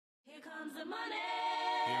the money.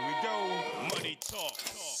 Here we go. Money talk.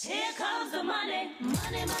 Here comes the money. Money,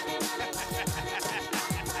 money, money, money.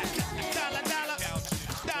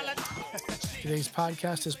 Dollar. Today's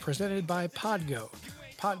podcast is presented by Podgo.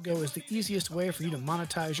 Podgo is the easiest way for you to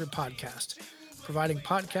monetize your podcast, providing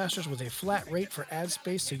podcasters with a flat rate for ad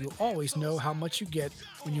space so you always know how much you get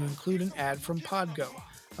when you include an ad from Podgo.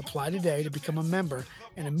 Apply today to become a member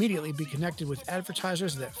and immediately be connected with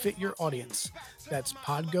advertisers that fit your audience. That's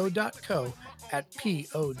podgo.co at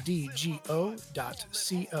podgo.co.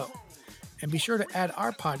 And be sure to add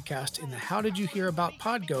our podcast in the How Did You Hear About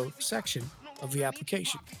Podgo section of the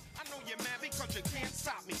application.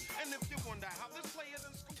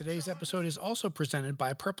 Today's episode is also presented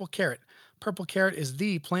by Purple Carrot. Purple Carrot is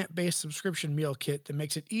the plant-based subscription meal kit that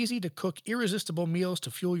makes it easy to cook irresistible meals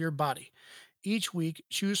to fuel your body. Each week,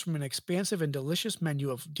 choose from an expansive and delicious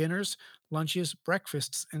menu of dinners, lunches,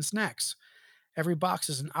 breakfasts, and snacks. Every box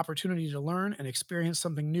is an opportunity to learn and experience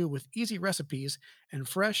something new with easy recipes and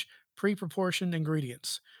fresh, pre-proportioned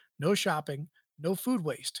ingredients. No shopping, no food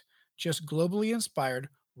waste, just globally inspired,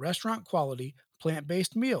 restaurant-quality,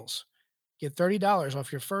 plant-based meals. Get $30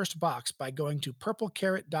 off your first box by going to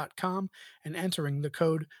purplecarrot.com and entering the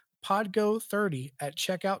code PODGO30 at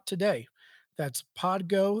checkout today. That's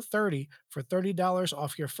PODGO30 for $30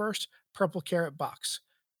 off your first Purple Carrot box.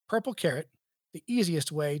 Purple Carrot, the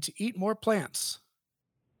easiest way to eat more plants.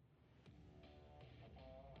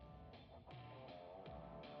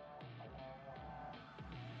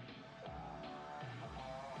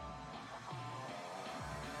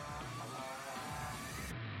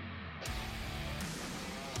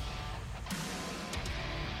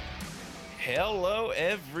 Hello,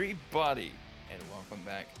 everybody, and welcome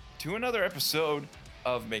back to another episode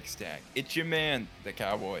of Mixtag. It's your man, the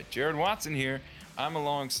Cowboy, Jared Watson here. I'm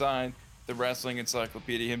alongside the wrestling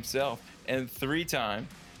encyclopedia himself and three-time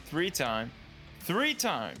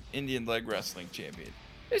Indian leg wrestling champion,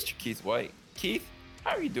 Mr. Keith White. Keith,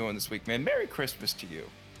 how are you doing this week, man? Merry Christmas to you.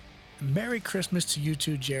 Merry Christmas to you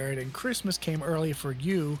too, Jared. And Christmas came early for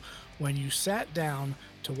you when you sat down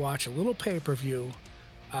to watch a little pay-per-view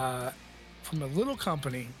from a little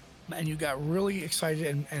company, and you got really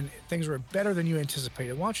excited and things were better than you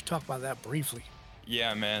anticipated. Why don't you talk about that briefly?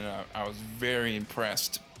 Yeah, man, I was very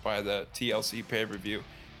impressed by the TLC pay-per-view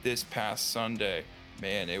this past Sunday.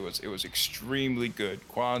 Man, it was extremely good.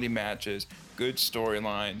 Quality matches, good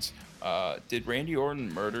storylines. Did Randy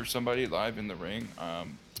Orton murder somebody live in the ring?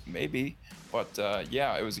 Maybe. But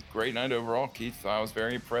yeah, it was a great night overall, Keith. I was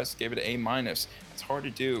very impressed. Gave it an A-. It's hard to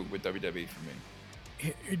do with WWE for me.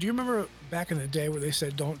 Do you remember back in the day where they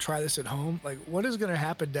said, don't try this at home? Like, what is going to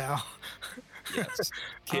happen now? Yes.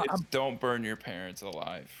 Kids, don't burn your parents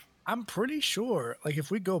alive. I'm pretty sure, like, if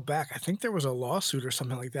we go back, I think there was a lawsuit or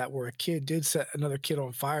something like that where a kid did set another kid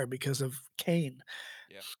on fire because of Cain.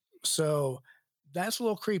 Yeah. So that's a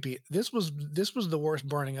little creepy. This was the worst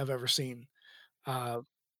burning I've ever seen.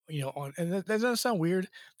 And that doesn't sound weird.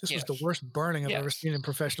 This was the worst burning I've ever seen in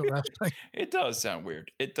professional wrestling. It does sound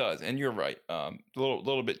weird. It does. And you're right. A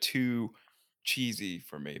little bit too cheesy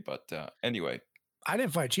for me. But anyway. I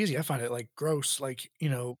didn't find it cheesy. I find it like gross, like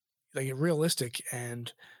realistic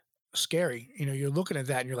and scary. You're looking at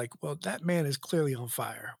that and you're like, well, that man is clearly on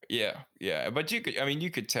fire. Yeah. But you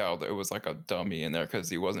could tell that it was like a dummy in there because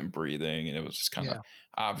he wasn't breathing and it was just kind of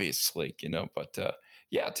obvious, like, but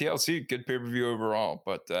yeah, TLC, good pay-per-view overall.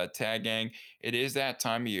 But Tag Gang, it is that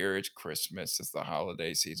time of year. It's Christmas. It's the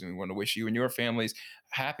holiday season. We want to wish you and your families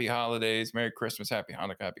happy holidays, Merry Christmas, Happy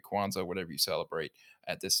Hanukkah, Happy Kwanzaa, whatever you celebrate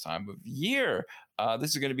at this time of year. This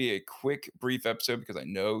is going to be a quick, brief episode because I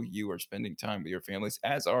know you are spending time with your families,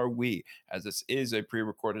 as are we, as this is a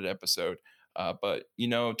pre-recorded episode. But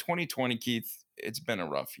 2020, Keith, it's been a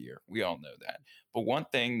rough year. We all know that. But one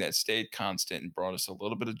thing that stayed constant and brought us a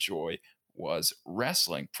little bit of joy was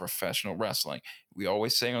wrestling, professional wrestling. We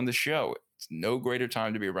always say on the show, it's no greater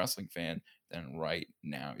time to be a wrestling fan than right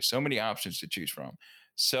now. There's so many options to choose from.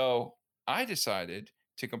 So I decided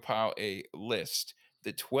to compile a list,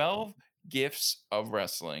 the 12 Gifts of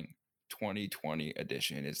Wrestling 2020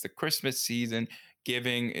 edition. It's the Christmas season.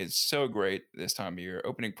 Giving is so great this time of year.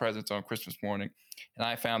 Opening presents on Christmas morning. And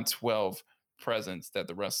I found 12 presents that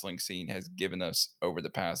the wrestling scene has given us over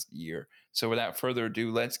the past year. So without further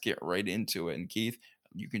ado, let's get right into it. And Keith,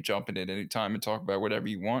 you can jump in at any time and talk about whatever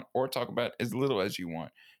you want or talk about as little as you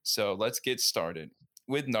want. So let's get started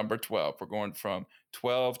with number 12. We're going from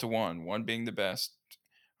 12 to 1, 1 being the best.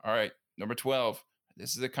 All right, number 12.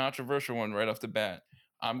 This is a controversial one right off the bat.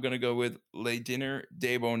 I'm going to go with Le Dîner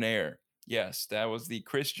Debonair. Yes, that was the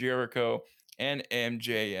Chris Jericho and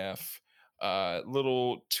MJF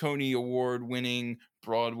little Tony Award winning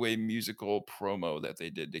Broadway musical promo that they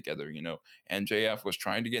did together. MJF was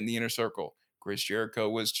trying to get in the inner circle. Chris Jericho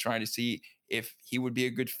was trying to see if he would be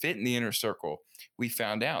a good fit in the inner circle. We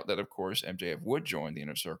found out that, of course, MJF would join the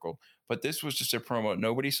inner circle, but this was just a promo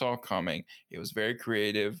nobody saw coming. It was very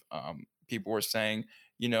creative. People were saying,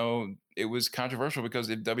 it was controversial because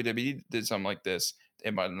if WWE did something like this,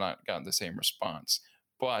 it might have not gotten the same response.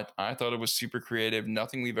 But I thought it was super creative,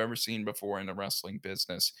 nothing we've ever seen before in the wrestling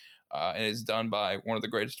business. And it's done by one of the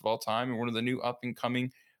greatest of all time and one of the new up and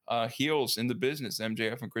coming heels in the business,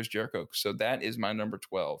 MJF and Chris Jericho. So that is my number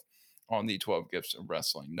 12 on the 12 Gifts of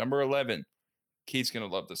Wrestling. Number 11, Keith's going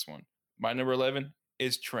to love this one. My number 11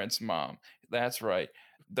 is Trent's mom. That's right.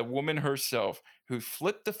 The woman herself who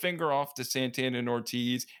flipped the finger off to Santana and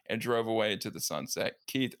Ortiz and drove away into the sunset.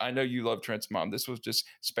 Keith, I know you love Trent's mom. This was just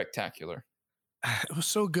spectacular. It was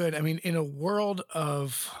so good. I mean, in a world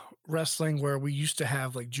of wrestling where we used to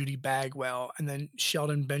have like Judy Bagwell and then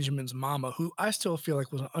Sheldon Benjamin's mama, who I still feel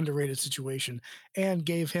like was an underrated situation and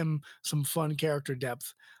gave him some fun character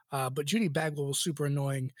depth. But Judy Bagwell was super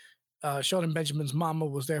annoying. Sheldon Benjamin's mama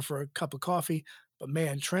was there for a cup of coffee. But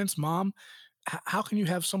man, Trent's mom, how can you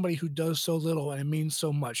have somebody who does so little and it means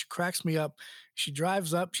so much? Cracks me up. She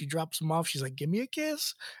drives up, she drops him off. She's like, give me a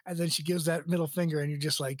kiss. And then she gives that middle finger and you're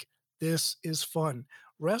just like, this is fun.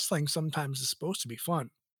 Wrestling sometimes is supposed to be fun.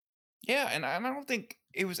 Yeah, and I don't think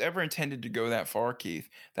it was ever intended to go that far, Keith.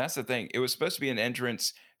 That's the thing. It was supposed to be an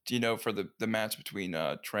entrance, for the match between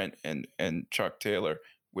Trent and Chuck Taylor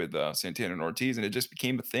with Santana and Ortiz, and it just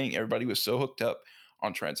became a thing. Everybody was so hooked up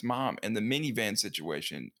on Trent's mom and the minivan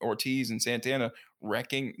situation. Ortiz and Santana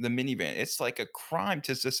wrecking the minivan. It's like a crime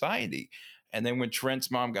to society. And then when Trent's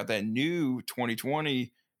mom got that new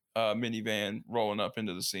 2020 minivan rolling up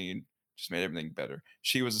into the scene, just made everything better.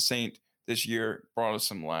 She was a saint this year, brought us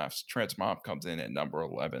some laughs. Trent's mom comes in at number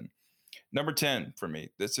 11. Number 10 for me,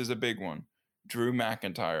 this is a big one. Drew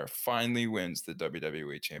McIntyre finally wins the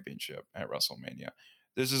WWE Championship at WrestleMania.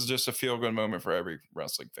 This is just a feel-good moment for every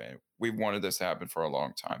wrestling fan. We've wanted this to happen for a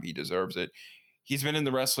long time. He deserves it. He's been in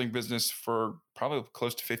the wrestling business for probably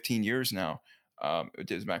close to 15 years now.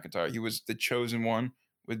 Drew McIntyre. He was the chosen one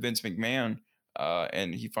with Vince McMahon,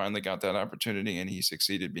 and he finally got that opportunity, and he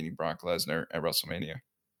succeeded beating Brock Lesnar at WrestleMania.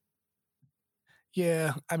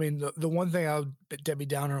 Yeah, I mean, the one thing I'll Debbie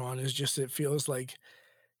Downer on is just it feels like,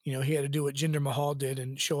 he had to do what Jinder Mahal did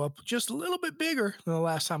and show up just a little bit bigger than the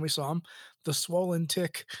last time we saw him. The swollen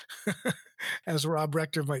tick, as Rob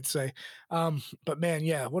Rector might say. But man,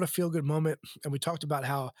 yeah, what a feel-good moment. And we talked about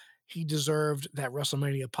how he deserved that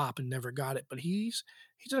WrestleMania pop and never got it. But he's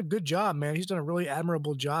done a good job, man. He's done a really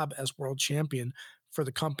admirable job as world champion for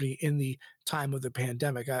the company in the time of the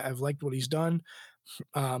pandemic. I've liked what he's done.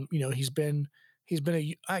 He's been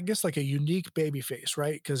I guess like a unique baby face,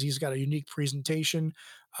 right? Because he's got a unique presentation.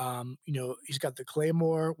 He's got the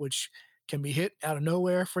Claymore, which can be hit out of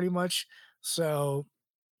nowhere pretty much. So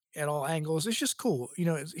at all angles, it's just cool.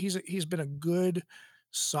 He's been a good,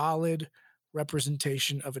 solid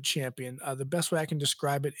representation of a champion. The best way I can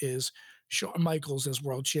describe it is Shawn Michaels as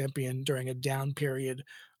world champion during a down period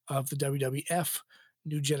of the WWF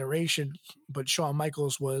new generation, but Shawn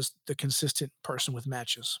Michaels was the consistent person with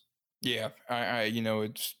matches. Yeah,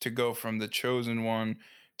 it's to go from the chosen one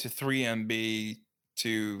to 3MB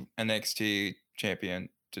to NXT champion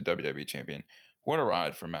to WWE champion. What a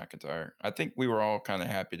ride for McIntyre. I think we were all kind of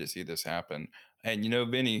happy to see this happen. And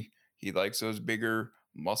Vinny, he likes those bigger,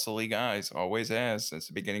 muscly guys, always has since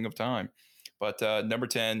the beginning of time. But number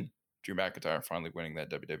 10, Drew McIntyre finally winning that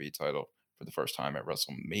WWE title for the first time at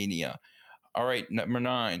WrestleMania. All right, number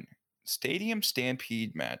 9, Stadium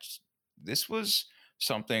Stampede match. This was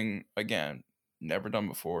something, again, never done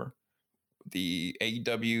before. The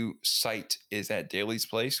AEW site is at Daly's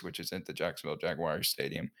Place, which is at the Jacksonville Jaguars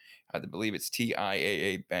Stadium. I believe it's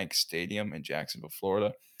TIAA Bank Stadium in Jacksonville,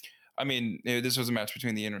 Florida. I mean, this was a match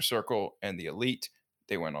between the Inner Circle and the Elite.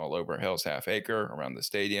 They went all over Hell's Half Acre, around the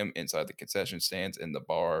stadium, inside the concession stands, in the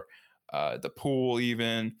bar, the pool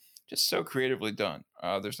even. Just so creatively done.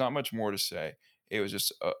 There's not much more to say. It was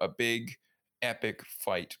just a big, epic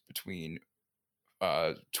fight between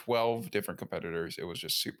 12 different competitors. It was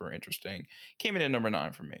just super interesting. Came in at number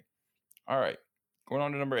 9 for me. All right, going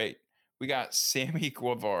on to number 8. We got Sammy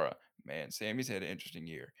Guevara. Man, Sammy's had an interesting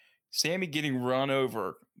year. Sammy getting run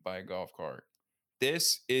over by a golf cart.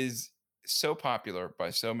 This is so popular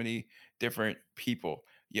by so many different people.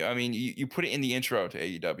 Yeah, I mean, you put it in the intro to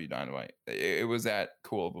AEW Dynamite. It was that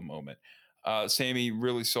cool of a moment. Sammy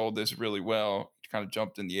really sold this really well. Kind of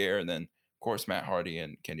jumped in the air, and then of course, Matt Hardy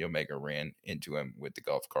and Kenny Omega ran into him with the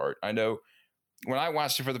golf cart. I know when I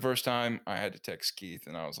watched it for the first time, I had to text Keith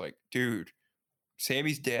and I was like, dude,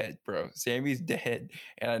 Sammy's dead, bro. Sammy's dead.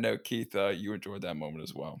 And I know Keith, you enjoyed that moment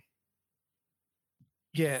as well.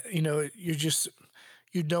 Yeah, you know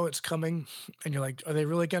it's coming, and you're like, "Are they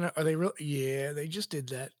really gonna? Are they real? Yeah, they just did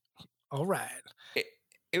that. All right." It,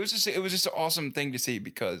 it was just an awesome thing to see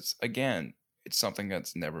because again, it's something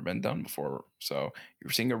that's never been done before. So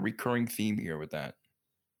you're seeing a recurring theme here with that.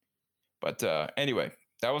 But anyway,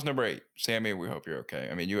 that was number 8. Sammy, we hope you're okay.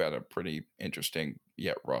 I mean, you had a pretty interesting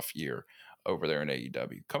yet rough year over there in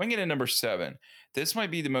AEW. Coming in at number 7, this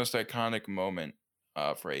might be the most iconic moment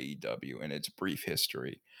for AEW in its brief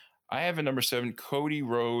history. I have a number 7, Cody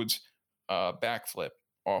Rhodes backflip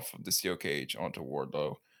off of the steel cage onto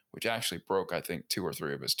Wardlow, which actually broke, I think, 2 or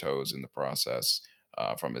 3 of his toes in the process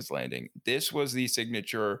from his landing. This was the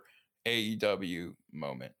signature AEW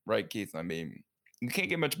moment, right, Keith? I mean, you can't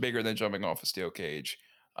get much bigger than jumping off a steel cage,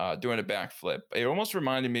 doing a backflip. It almost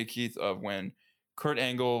reminded me, Keith, of when Kurt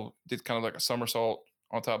Angle did kind of like a somersault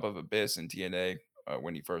on top of Abyss in TNA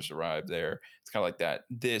when he first arrived there. It's kind of like that.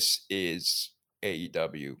 This is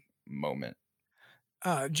AEW moment.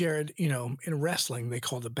 Jared, in wrestling, they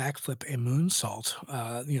call the backflip a moonsault.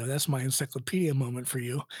 That's my encyclopedia moment for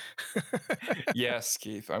you. Yes,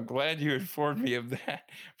 Keith. I'm glad you informed me of that.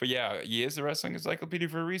 But yeah, he is the wrestling encyclopedia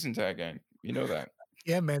for a reason, Tag Gang. You know that.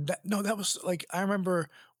 Yeah, man. That was like I remember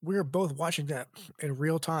we were both watching that in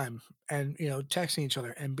real time and texting each other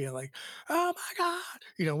and being like, "Oh my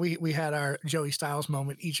god!" We had our Joey Styles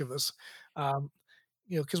moment, each of us. Um,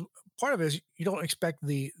 because part of it is you don't expect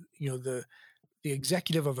the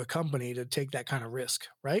executive of a company to take that kind of risk,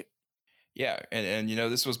 right? Yeah, and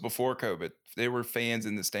this was before COVID. There were fans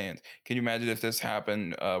in the stands. Can you imagine if this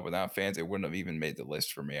happened without fans? It wouldn't have even made the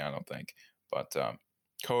list for me, I don't think. But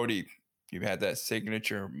Cody, you had that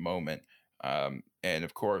signature moment, and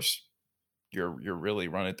of course, you're really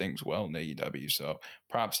running things well in AEW. So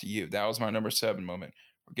props to you. That was my number 7 moment.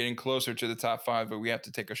 We're getting closer to the top 5, but we have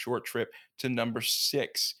to take a short trip to number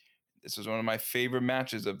 6. This was one of my favorite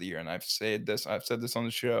matches of the year, and I've said this on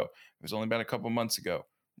the show. It was only about a couple months ago.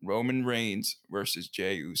 Roman Reigns versus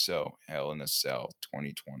Jey Uso, Hell in a Cell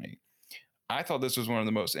 2020. I thought this was one of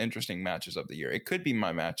the most interesting matches of the year. It could be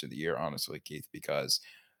my match of the year, honestly, Keith, because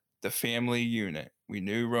the family unit, we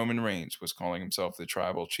knew Roman Reigns was calling himself the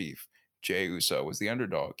tribal chief. Jey Uso was the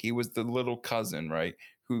underdog. He was the little cousin, right,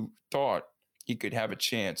 who thought he could have a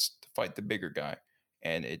chance to fight the bigger guy.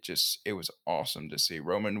 And it was awesome to see.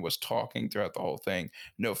 Roman was talking throughout the whole thing.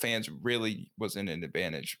 No fans really was in an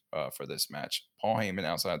advantage for this match. Paul Heyman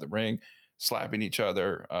outside the ring, slapping each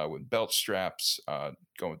other with belt straps,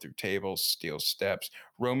 going through tables, steel steps.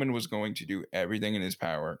 Roman was going to do everything in his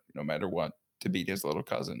power, no matter what, to beat his little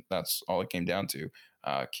cousin. That's all it came down to.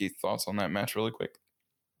 Keith, thoughts on that match really quick?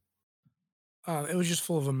 It was just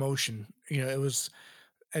full of emotion. It was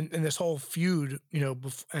and this whole feud,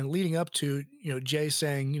 and leading up to, Jay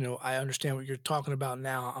saying, "I understand what you're talking about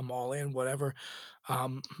now. I'm all in, whatever."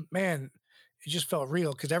 Um, Man, it just felt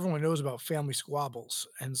real because everyone knows about family squabbles,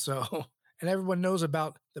 and so and everyone knows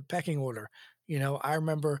about the pecking order. I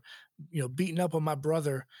remember, beating up on my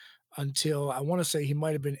brother until I want to say he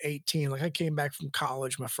might have been 18. Like I came back from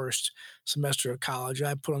college, my first semester of college.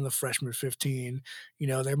 I put on the freshman 15.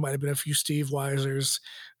 There might have been a few Steve Weisers,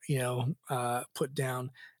 put down.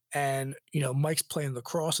 And, Mike's playing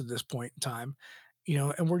lacrosse at this point in time,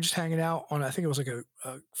 and we're just hanging out on, I think it was like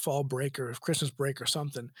a fall break or a Christmas break or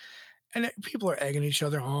something. And people are egging each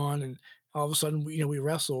other on. And all of a sudden, we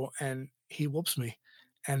wrestle and he whoops me.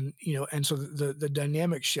 And so the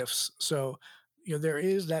dynamic shifts. So, there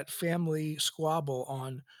is that family squabble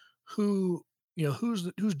on who,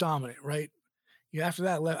 who's dominant, right? After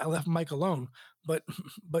that, I left Mike alone. But,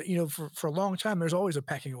 for a long time, there's always a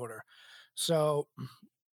pecking order. So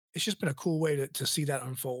it's just been a cool way to see that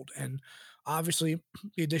unfold. And obviously,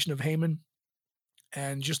 the addition of Heyman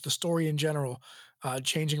and just the story in general,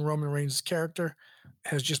 changing Roman Reigns' character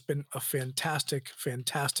has just been a fantastic,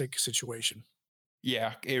 fantastic situation.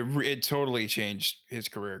 Yeah, it totally changed his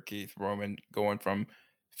career, Keith. Roman going from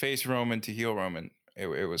face Roman to heel Roman. It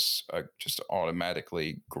was just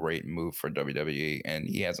automatically great move for WWE, and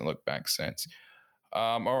he hasn't looked back since.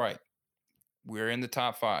 All right, we're in the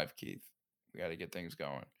top 5, Keith. We got to get things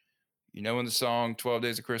going. In the song 12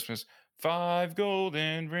 Days of Christmas, 5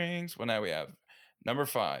 golden rings. Well, now we have number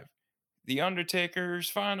 5, The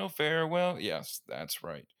Undertaker's Final Farewell. Yes, that's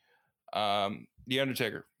right. The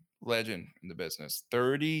Undertaker, legend in the business,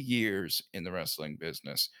 30 years in the wrestling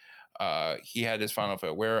business. He had his final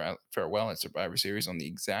farewell at Survivor Series on the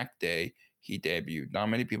exact day he debuted. Not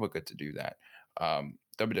many people get to do that.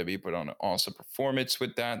 WWE put on an awesome performance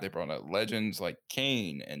with that. They brought out legends like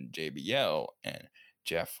Kane and JBL and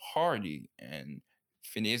Jeff Hardy and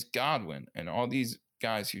Phineas Godwin, and all these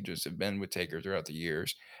guys who just have been with Taker throughout the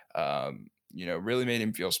years. Really made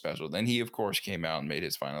him feel special. Then he, of course, came out and made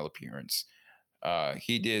his final appearance.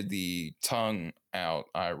 He did the tongue out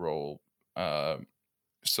eye roll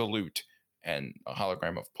salute, and a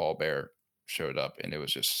hologram of Paul Bear showed up, and it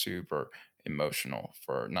was just super emotional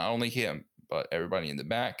for not only him but everybody in the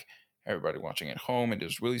back, everybody watching at home. And it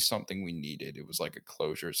was really something we needed. It was like a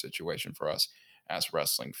closure situation for us as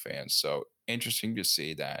wrestling fans. So interesting to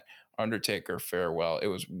see that Undertaker farewell. It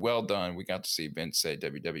was well done. We got to see Vince say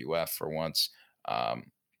WWF for once.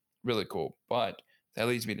 Really cool. But that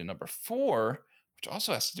leads me to number 4, which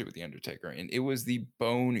also has to do with The Undertaker. And it was the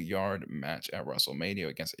Boneyard match at WrestleMania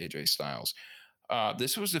against AJ Styles.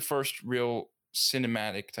 This was the first real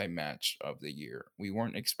cinematic type match of the year. We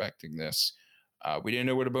weren't expecting this. We didn't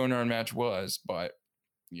know what a Boneyard match was, but,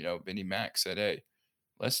 Vinnie Mac said, hey,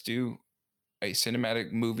 let's do a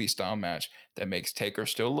cinematic movie style match that makes Taker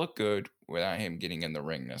still look good without him getting in the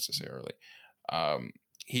ring necessarily.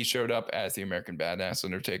 He showed up as the American Badass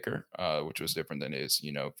Undertaker, which was different than his,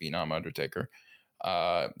 Phenom Undertaker.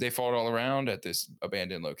 They fought all around at this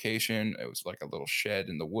abandoned location. It was like a little shed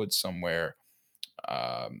in the woods somewhere.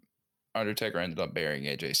 Undertaker ended up burying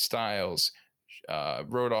AJ Styles,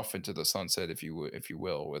 rode off into the sunset, if you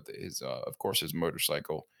will, with his, of course, his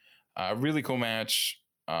motorcycle. Really cool match.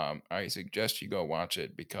 I suggest you go watch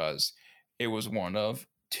it because it was one of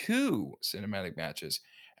 2 cinematic matches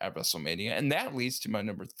at WrestleMania. And that leads to my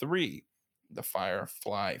number 3, the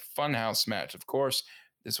Firefly Funhouse match. Of course,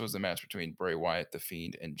 this was the match between Bray Wyatt, The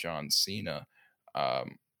Fiend, and John Cena.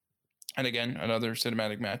 And again, another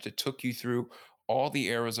cinematic match. It took you through all the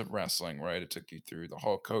eras of wrestling, right? It took you through the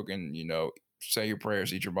Hulk Hogan, say your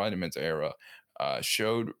prayers, eat your vitamins era.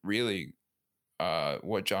 Showed really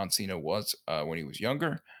what John Cena was when he was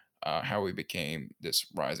younger, how he became this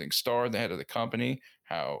rising star, the head of the company,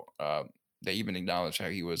 how they even acknowledged how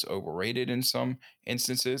he was overrated in some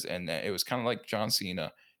instances, and that it was kind of like John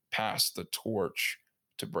Cena passed the torch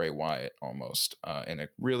to Bray Wyatt almost in a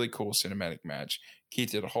really cool cinematic match.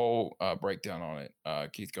 Keith did a whole breakdown on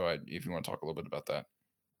it. Keith, go ahead if you want to talk a little bit about that.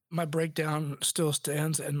 My breakdown still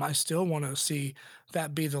stands, and I still want to see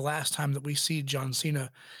that be the last time that we see John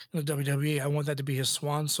Cena in the WWE. I want that to be his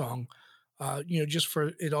swan song, just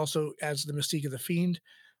for it also adds the mystique of the Fiend,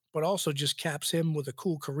 but also just caps him with a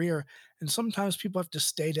cool career. And sometimes people have to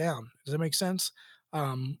stay down. Does that make sense?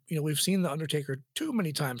 We've seen the Undertaker too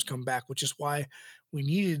many times come back, which is why we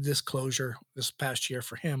needed this closure this past year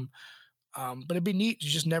for him. But it'd be neat to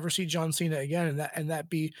just never see John Cena again, and that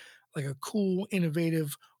be like a cool,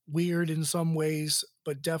 innovative, weird in some ways,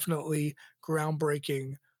 but definitely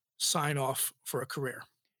groundbreaking sign off for a career.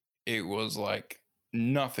 It was like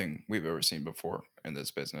nothing we've ever seen before in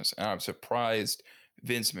this business. And I'm surprised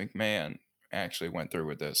Vince McMahon actually went through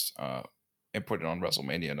with this and put it on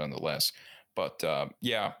WrestleMania nonetheless. But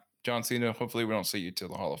yeah, John Cena, hopefully we don't see you to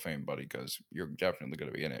the Hall of Fame, buddy, because you're definitely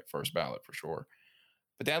going to be in it first ballot for sure.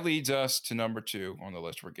 But that leads us to number 2 on the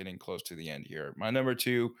list. We're getting close to the end here. My number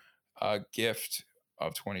 2 gift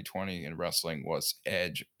of 2020 in wrestling was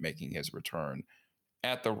Edge making his return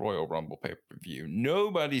at the Royal Rumble pay-per-view.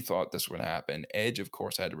 Nobody thought this would happen. Edge, of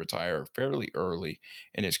course, had to retire fairly early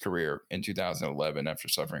in his career in 2011 after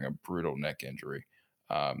suffering a brutal neck injury.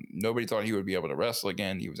 Nobody thought he would be able to wrestle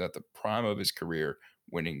again. He was at the prime of his career,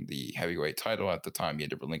 winning the heavyweight title at the time. He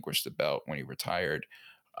had to relinquish the belt when he retired.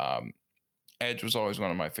 Edge was always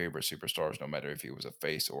one of my favorite superstars, no matter if he was a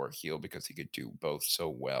face or a heel, because he could do both so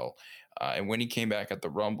well. And when he came back at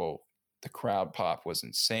the Rumble, the crowd pop was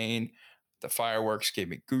insane. The fireworks gave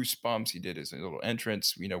me goosebumps. He did his little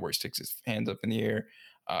entrance, where he sticks his hands up in the air.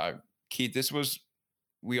 Keith,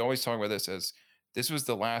 we always talk about this as this was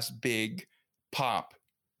the last big pop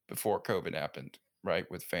before COVID happened, right,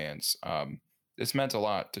 with fans. This meant a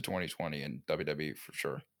lot to 2020 and WWE for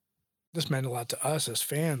sure. This meant a lot to us as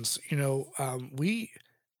fans. We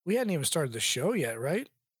hadn't even started the show yet, right?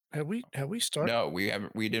 Have we started? No, we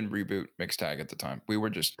haven't. We didn't reboot Mixed Tag at the time. We were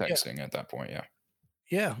just texting at that point. Yeah.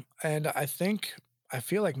 Yeah, and I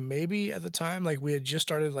feel like maybe at the time, like we had just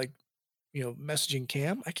started messaging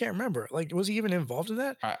Cam. I can't remember. Like, was he even involved in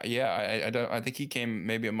that? Yeah, I don't. I think he came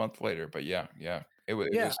maybe a month later, but yeah. It was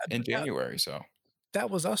in January, so that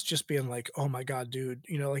was us just being like, "Oh my god, dude!"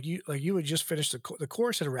 You had just finished the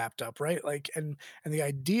course had wrapped up, right? Like, and the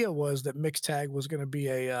idea was that mixed tag was going to be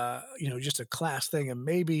a just a class thing, and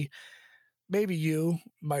maybe you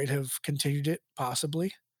might have continued it,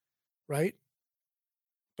 possibly, right?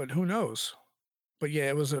 But who knows? But yeah,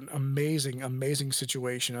 it was an amazing, amazing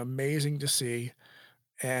situation, amazing to see,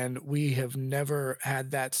 and we have never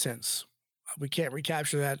had that since. We can't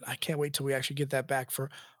recapture that. I can't wait till we actually get that back for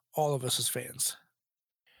all of us as fans.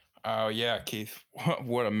 Oh yeah, Keith,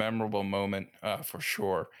 what a memorable moment for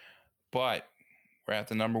sure. But we're at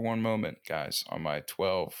the number one moment, guys, on my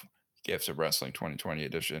 12 Gifts of Wrestling 2020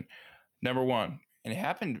 edition. Number one, and it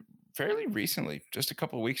happened fairly recently, just a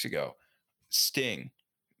couple of weeks ago. Sting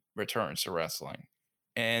returns to wrestling,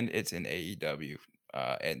 and it's in AEW.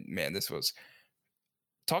 And man, this was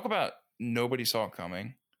talk about nobody saw it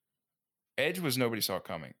coming. Edge was nobody saw it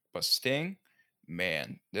coming, but Sting,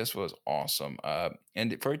 man, this was awesome.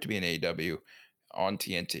 And for it to be an AEW on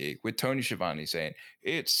TNT with Tony Schiavone saying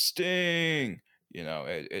it's Sting,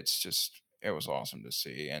 it's just it was awesome to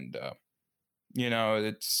see, and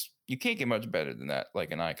it's you can't get much better than that.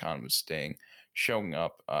 Like an icon with Sting showing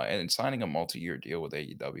up and signing a multi-year deal with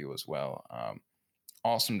AEW as well.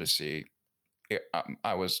 Awesome to see.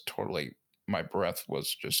 I was totally, my breath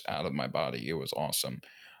was just out of my body. It was awesome.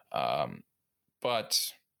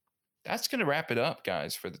 But that's going to wrap it up,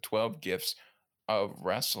 guys, for the 12 Gifts of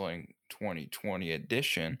Wrestling 2020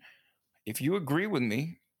 edition. If you agree with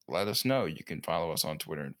me, let us know. You can follow us on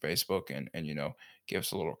Twitter and Facebook and give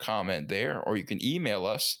us a little comment there, or you can email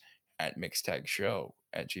us at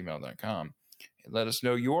mixtagshow@gmail.com and let us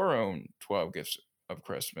know your own 12 gifts of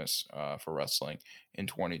Christmas for wrestling in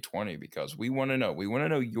 2020, because we want to know. We want to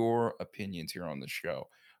know your opinions here on the show.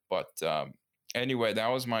 But anyway, that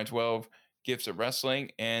was my 12 gifts of wrestling.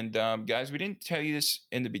 And guys, we didn't tell you this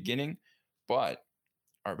in the beginning, but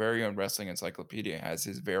our very own Wrestling Encyclopedia has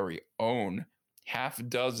his very own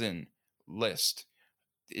half-dozen list.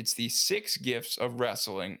 It's the 6 Gifts of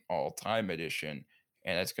Wrestling All-Time Edition,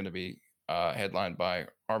 and it's going to be headlined by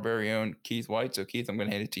our very own Keith White. So, Keith, I'm going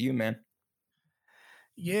to hand it to you, man.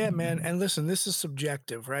 Yeah, man. And listen, this is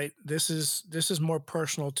subjective, right? This is more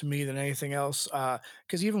personal to me than anything else.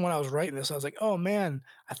 Because even when I was writing this, I was like, oh man,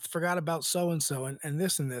 I forgot about so and so and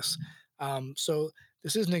this and this. So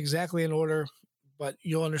this isn't exactly in order, but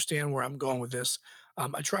you'll understand where I'm going with this.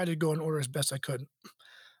 I tried to go in order as best I could.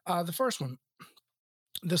 The first one,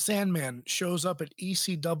 the Sandman shows up at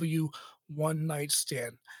ECW One Night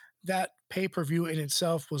Stand. That pay-per-view in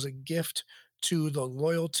itself was a gift to the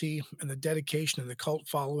loyalty and the dedication and the cult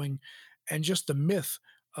following and just the myth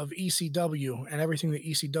of ECW and everything that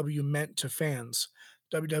ECW meant to fans.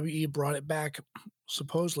 WWE brought it back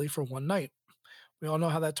supposedly for one night. We all know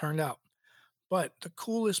how that turned out. But the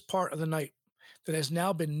coolest part of the night that has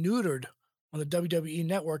now been neutered on the WWE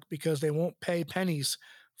network because they won't pay pennies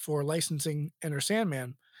for licensing Enter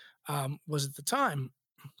Sandman was at the time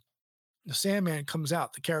the Sandman comes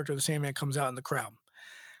out, the character of the Sandman comes out in the crowd,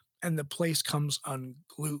 and the place comes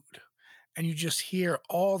unglued. And you just hear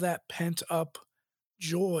all that pent up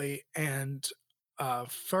joy and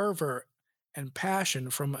fervor and passion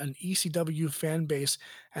from an ECW fan base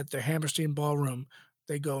at the Hammerstein Ballroom.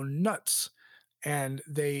 They go nuts and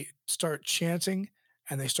they start chanting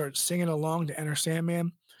and they start singing along to Enter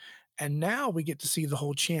Sandman. And now we get to see the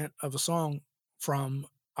whole chant of a song from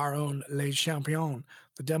our own Le Champion,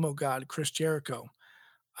 the demo god, Chris Jericho.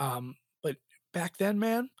 But back then,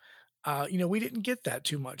 man, we didn't get that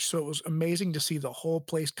too much. So it was amazing to see the whole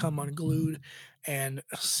place come unglued and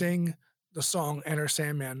sing the song Enter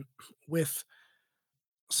Sandman with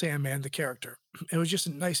Sandman, the character. It was just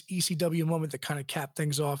a nice ECW moment that kind of capped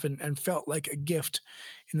things off and felt like a gift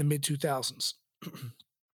in the mid 2000s.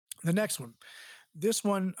 The next one. This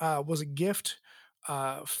one was a gift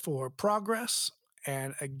for progress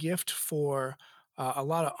and a gift for a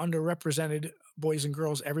lot of underrepresented boys and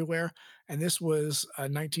girls everywhere. And this was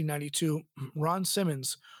 1992. Ron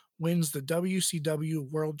Simmons wins the WCW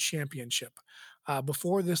World Championship.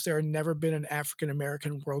 Before this, there had never been an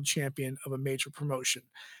African-American world champion of a major promotion.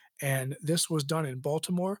 And this was done in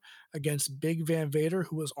Baltimore against Big Van Vader,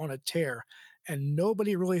 who was on a tear. And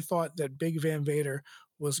nobody really thought that Big Van Vader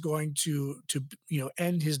was going to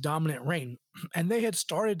end his dominant reign. And they had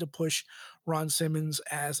started to push Ron Simmons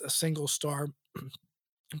as a single star,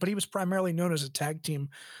 but he was primarily known as a tag team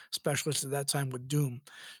specialist at that time with Doom.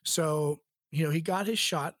 So, he got his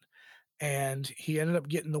shot and he ended up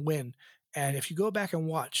getting the win. And if you go back and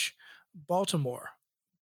watch Baltimore,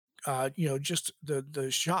 just the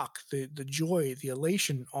shock, the joy, the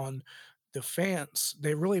elation on the fans,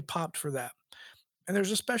 they really popped for that. And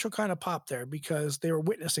there's a special kind of pop there because they were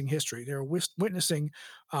witnessing history. They were witnessing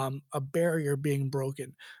a barrier being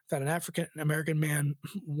broken, that an African-American man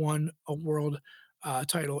won a world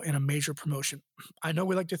title in a major promotion. I know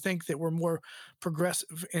we like to think that we're more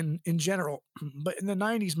progressive in general, but in the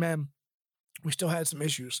 90s, man, we still had some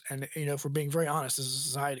issues. And, if we're being very honest as a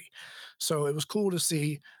society. So it was cool to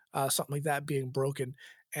see something like that being broken.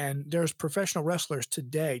 And there's professional wrestlers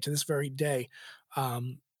today, to this very day.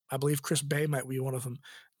 I believe Chris Bay might be one of them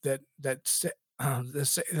that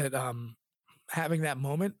having that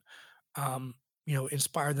moment,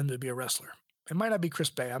 inspired them to be a wrestler. It might not be Chris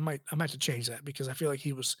Bay. I might have to change that because I feel like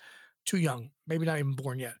he was too young, maybe not even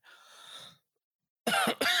born yet.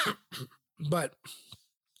 But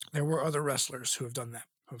there were other wrestlers who have done that,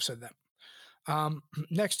 who have said that.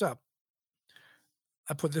 Next up,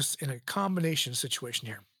 I put this in a combination situation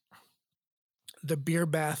here. The beer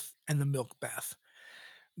bath and the milk bath.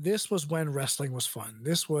 This was when wrestling was fun.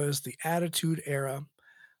 This was the Attitude Era.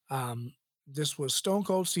 This was Stone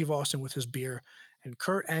Cold Steve Austin with his beer and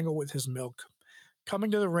Kurt Angle with his milk,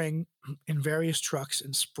 coming to the ring in various trucks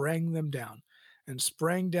and spraying them down, and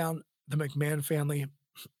spraying down the McMahon family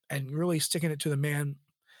and really sticking it to the man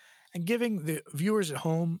and giving the viewers at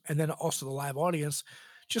home and then also the live audience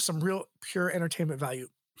just some real pure entertainment value.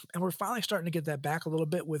 And we're finally starting to get that back a little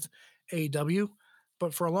bit with AEW,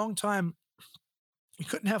 but for a long time, you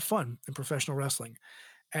couldn't have fun in professional wrestling.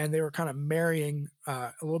 And they were kind of marrying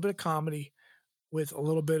a little bit of comedy with a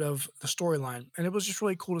little bit of the storyline. And it was just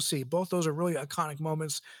really cool to see. Both those are really iconic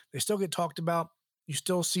moments. They still get talked about. You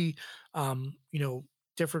still see,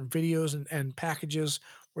 different videos and packages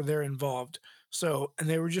where they're involved. So, and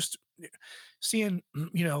they were just seeing,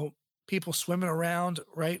 people swimming around,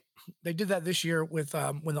 right? They did that this year with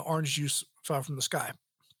when the orange juice fell from the sky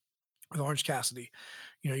with Orange Cassidy.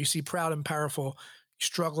 You see Proud and Powerful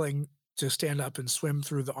struggling to stand up and swim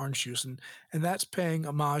through the orange juice. And that's paying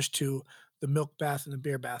homage to the milk bath and the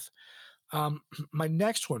beer bath. My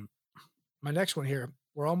next one here,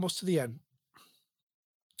 we're almost to the end.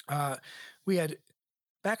 We had,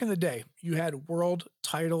 back in the day, you had world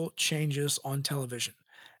title changes on television,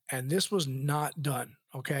 and this was not done.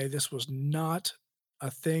 Okay. This was not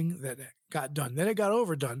a thing that got done. Then it got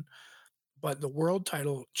overdone, but the world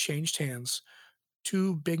title changed hands.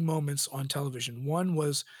 Two big moments on television. One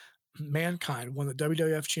was Mankind won the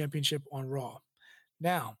WWF Championship on Raw.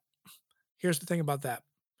 Now, here's the thing about that.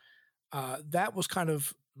 That was kind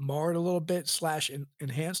of marred a little bit /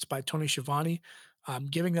 enhanced by Tony Schiavone,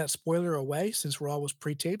 giving that spoiler away since Raw was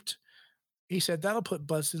pre-taped. He said that'll put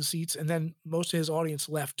butts in seats, and then most of his audience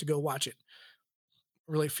left to go watch it.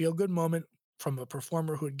 Really feel good moment from a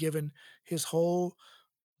performer who had given his whole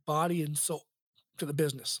body and soul to the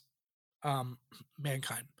business.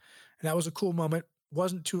 Mankind. And that was a cool moment.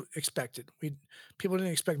 Wasn't too expected. People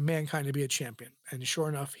didn't expect Mankind to be a champion. And sure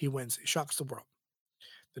enough, he wins. He shocks the world.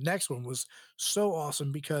 The next one was so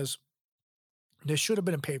awesome because this should have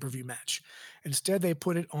been a pay-per-view match. Instead, they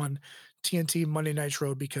put it on TNT Monday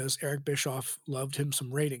Nitro because Eric Bischoff loved him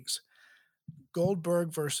some ratings.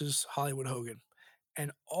 Goldberg versus Hollywood Hogan.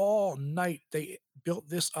 And all night they built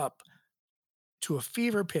this up to a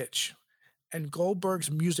fever pitch. And Goldberg's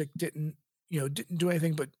music didn't do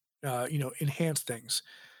anything but, enhance things.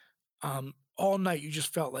 All night you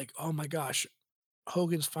just felt like, oh my gosh,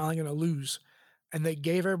 Hogan's finally going to lose. And they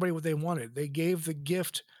gave everybody what they wanted. They gave the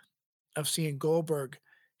gift of seeing Goldberg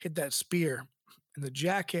hit that spear and the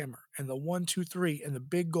jackhammer and the 1, 2, 3 and the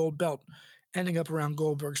big gold belt ending up around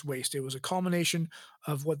Goldberg's waist. It was a culmination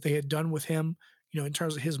of what they had done with him, in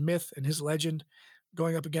terms of his myth and his legend,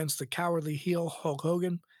 going up against the cowardly heel Hulk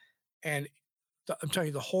Hogan. And I'm telling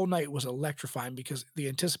you, the whole night was electrifying because the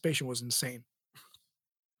anticipation was insane.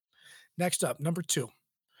 Next up, number 2,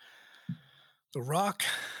 The Rock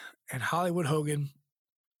and Hollywood Hogan,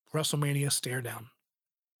 WrestleMania stare down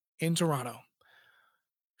in Toronto.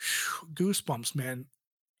 Goosebumps, man.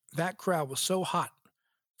 That crowd was so hot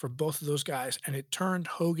for both of those guys, and it turned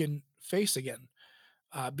Hogan face again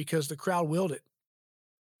because the crowd willed it.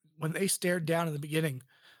 When they stared down in the beginning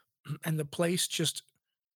and the place just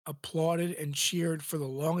applauded and cheered for the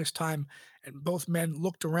longest time, and both men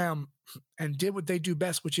looked around and did what they do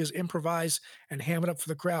best, which is improvise and ham it up for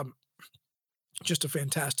the crowd. Just a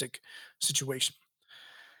fantastic situation.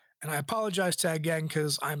 And I apologize, Tag Gang,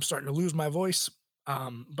 because I'm starting to lose my voice, but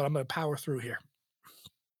I'm going to power through here.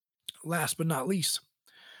 Last but not least,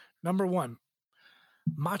 number 1,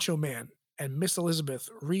 Macho Man and Miss Elizabeth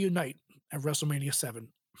reunite at WrestleMania 7.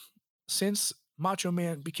 Since Macho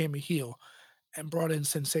Man became a heel and brought in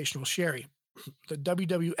Sensational Sherry, the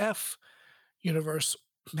WWF universe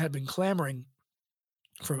had been clamoring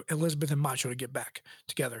for Elizabeth and Macho to get back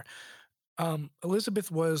together.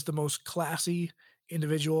 Elizabeth was the most classy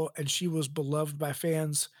individual, and she was beloved by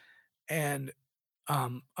fans. And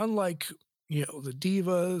unlike the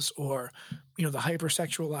divas or the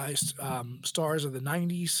hypersexualized stars of the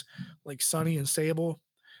 90s like Sunny and Sable,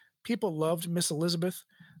 people loved Miss Elizabeth.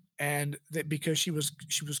 and that because she was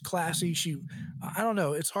classy, I don't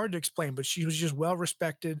know, it's hard to explain, but she was just well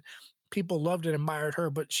respected. People loved and admired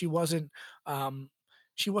her, but um,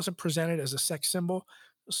 she wasn't presented as a sex symbol.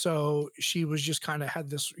 So she was just kind of had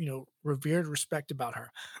this, revered respect about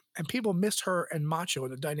her. And people missed her and Macho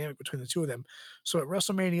and the dynamic between the two of them. So at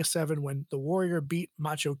WrestleMania 7, when the Warrior beat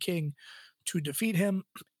Macho King to defeat him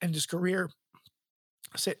and his career,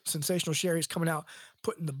 Sensational Sherry's coming out,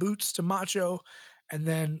 putting the boots to Macho. And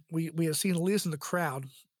then we had seen Liz in the crowd.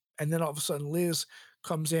 And then all of a sudden, Liz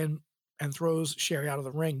comes in and throws Sherry out of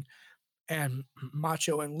the ring. And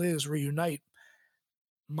Macho and Liz reunite.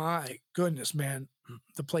 My goodness, man,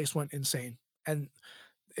 the place went insane. And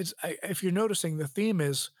if you're noticing, the theme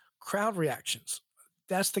is crowd reactions.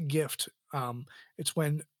 That's the gift. It's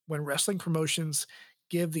when wrestling promotions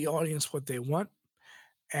give the audience what they want,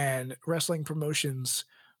 and wrestling promotions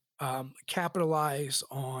capitalize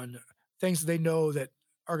on things that they know that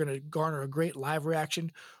are going to garner a great live reaction,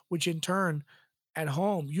 which in turn, at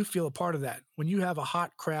home, you feel a part of that. When you have a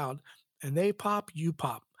hot crowd and they pop, you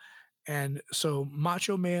pop. And so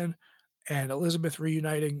Macho Man and Elizabeth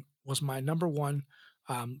reuniting was my number one,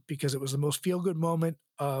 because it was the most feel-good moment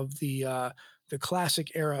of the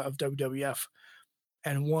classic era of WWF,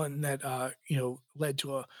 and one that led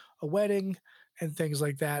to a wedding and things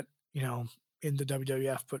like that, in the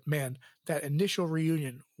WWF. But man, that initial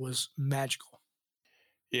reunion was magical.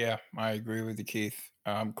 Yeah, I agree with you, Keith.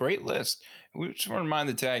 Great list. We just want to remind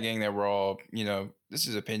the tag gang that we're all, this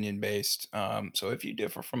is opinion based. So if you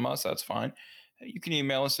differ from us, that's fine. You can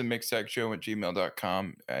email us at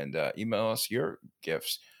mixtagshow@gmail.com and email us your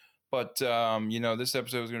gifts. But, this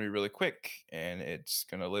episode is going to be really quick, and it's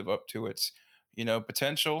going to live up to its,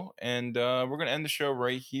 potential. And we're going to end the show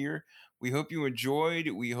right here. We hope you enjoyed.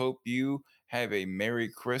 We hope you have a Merry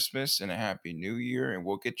Christmas and a Happy New Year. And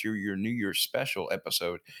we'll get you your New Year's special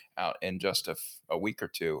episode out in just a week or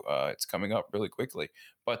two. It's coming up really quickly.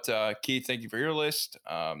 But Keith, thank you for your list.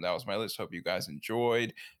 That was my list. Hope you guys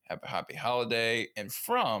enjoyed. Have a happy holiday. And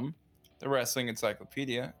from the Wrestling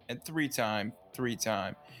Encyclopedia and three-time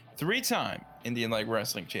Indian Leg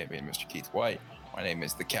Wrestling Champion, Mr. Keith White, my name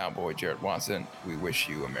is the Cowboy Jared Watson. We wish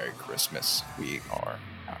you a Merry Christmas. We are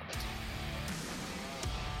out.